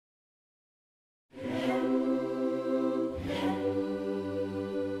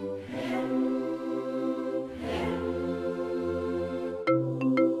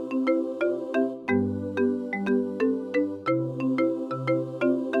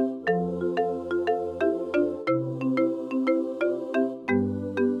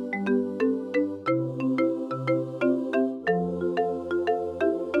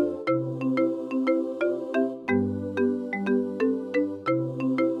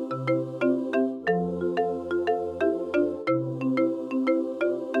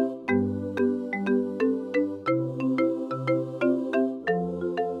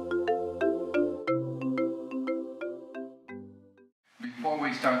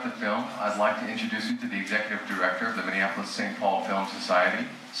about the film, I'd like to introduce you to the Executive Director of the Minneapolis-St. Paul Film Society,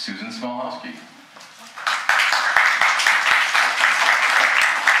 Susan Smolowski.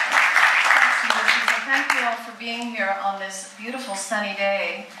 Thank you all for being here on this beautiful sunny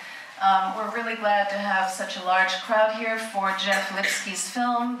day. We're really glad to have such a large crowd here for Jeff Lipsky's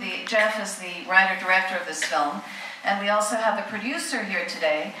film. Jeff is the writer-director of this film. And we also have the producer here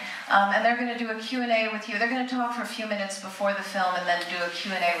today. And they're going to do a Q&A with you. They're going to talk for a few minutes before the film and then do a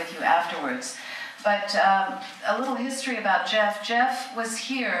Q&A with you afterwards. But a little history about Jeff. Jeff was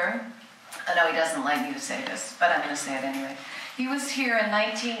here. I know he doesn't like me to say this, but I'm going to say it anyway. He was here in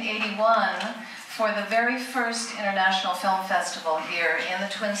 1981 for the very first International Film Festival here in the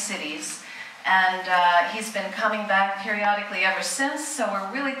Twin Cities. And he's been coming back periodically ever since, so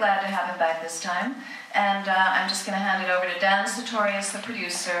we're really glad to have him back this time. And I'm just going to hand it over to Dan Sartorius, the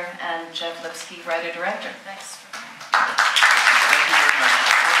producer, and Jeff Lipsky, writer-director. Thanks. Thank you very much.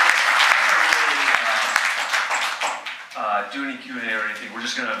 Do any Q&A or anything. We're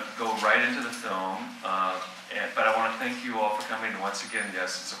just going to go right into the film. But I want to thank you all for coming. Once again,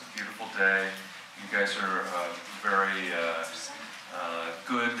 yes, it's a beautiful day. You guys are very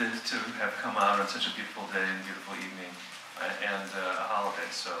good to have come out on such a beautiful day and beautiful evening and a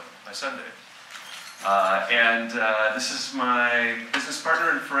holiday, so my Sunday. This is my business partner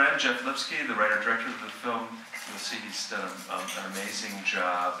and friend, Jeff Lipsky, the writer-director of the film. You'll see he's done an amazing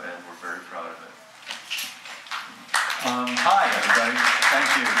job, and we're very proud of it. Hi, everybody. Thank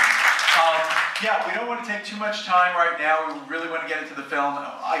you. Yeah, we don't want to take too much time right now. We really want to get into the film.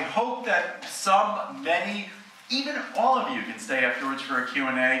 I hope that many, even all of you can stay afterwards for a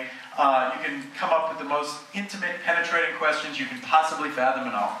Q&A. You can come up with the most intimate, penetrating questions you can possibly fathom,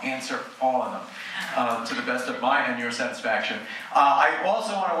 and I'll answer all of them to the best of my and your satisfaction. I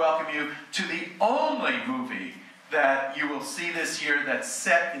also want to welcome you to the only movie that you will see this year that's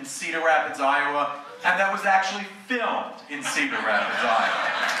set in Cedar Rapids, Iowa, and that was actually filmed in Cedar Rapids, Iowa.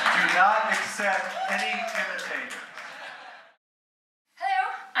 Do not accept any imitators.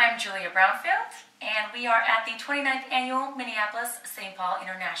 Hello, I'm Julia Brownfield, and we are at the 29th Annual Minneapolis-St. Paul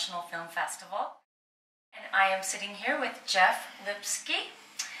International Film Festival. And I am sitting here with Jeff Lipsky.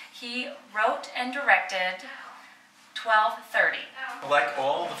 He wrote and directed 12:30. Like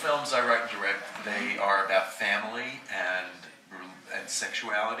all the films I write and direct, they are about family and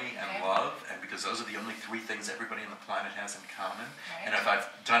sexuality and love, and because those are the only three things everybody on the planet has in common. Right. And if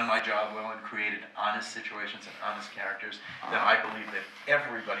I've done my job well and created honest situations and honest characters, then I believe that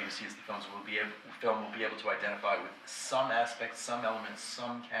everybody who sees the films will be able to identify with some aspect, some element,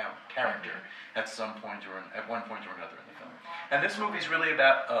 some character at one point or another in the film. And this movie is really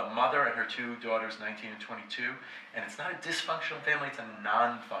about a mother and her two daughters, 19 and 22, and it's not a dysfunctional family, it's a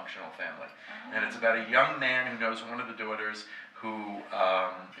non-functional family. And it's about a young man who knows one of the daughters who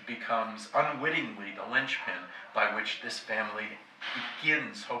becomes unwittingly the linchpin by which this family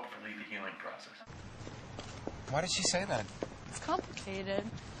begins, hopefully, the healing process. Why did she say that? It's complicated.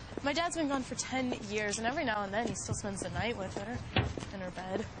 My dad's been gone for 10 years, and every now and then he still spends the night with her in her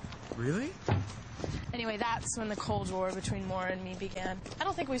bed. Really? Anyway, that's when the Cold War between Maura and me began. I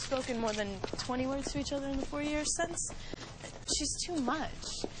don't think we've spoken more than 20 words to each other in the 4 years since. She's too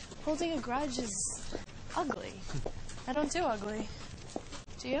much. Holding a grudge is ugly. I don't do ugly.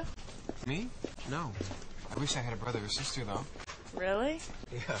 Do you? Me? No. I wish I had a brother or sister, though. Really?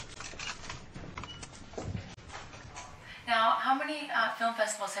 Yeah. Now, how many film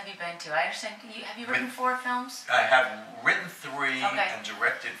festivals have you been to? I understand, have you written 4 films? I have written 3 Okay. and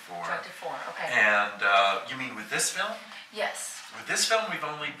directed 4. Directed 4, okay. And you mean with this film? Yes. With this film, we've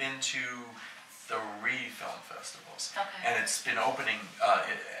only been to 3 film festivals. Okay. And it's been opening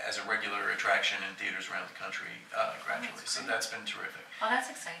as a regular attraction in theaters around the country gradually. So that's been terrific. Oh, that's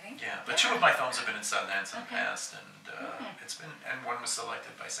exciting. Yeah, but 2 of my films have been in Sundance in the Okay. past, and it's been, and one was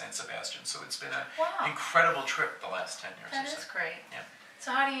selected by San Sebastian. So it's been an Wow. incredible trip the last 10 years. That or so. is great. Yeah.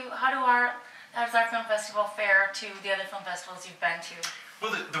 So how does our film festival fare to the other film festivals you've been to?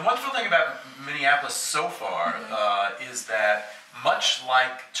 Well, the wonderful thing about Minneapolis so far is that much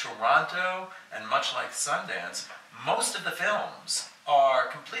like Toronto and much like Sundance, most of the films are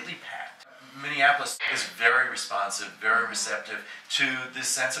completely packed. Minneapolis is very responsive, very receptive to this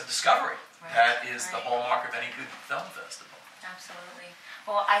sense of discovery. Right. That is the hallmark of any good film festival. Absolutely.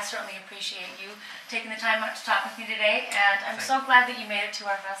 Well, I certainly appreciate you taking the time out to talk with me today, and I'm so glad that you made it to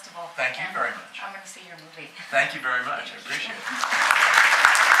our festival. Thank you very much. I'm going to see your movie. Thank you very much. I appreciate it.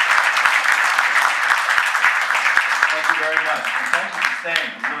 Thank you very much. And thank you for staying.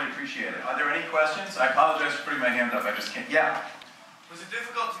 We really appreciate it. Are there any questions? I apologize for putting my hand up. I just can't. Yeah. Was it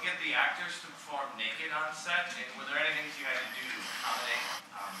difficult to get the actors to perform naked on set? And were there any things you had to do to accommodate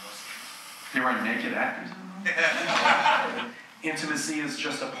There are naked actors. Intimacy is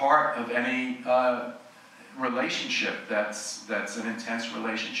just a part of any relationship that's an intense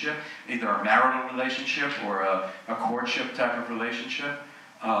relationship, either a marital relationship or a courtship type of relationship.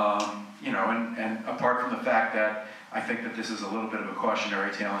 You know, and apart from the fact that I think that this is a little bit of a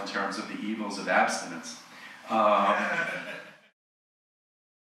cautionary tale in terms of the evils of abstinence.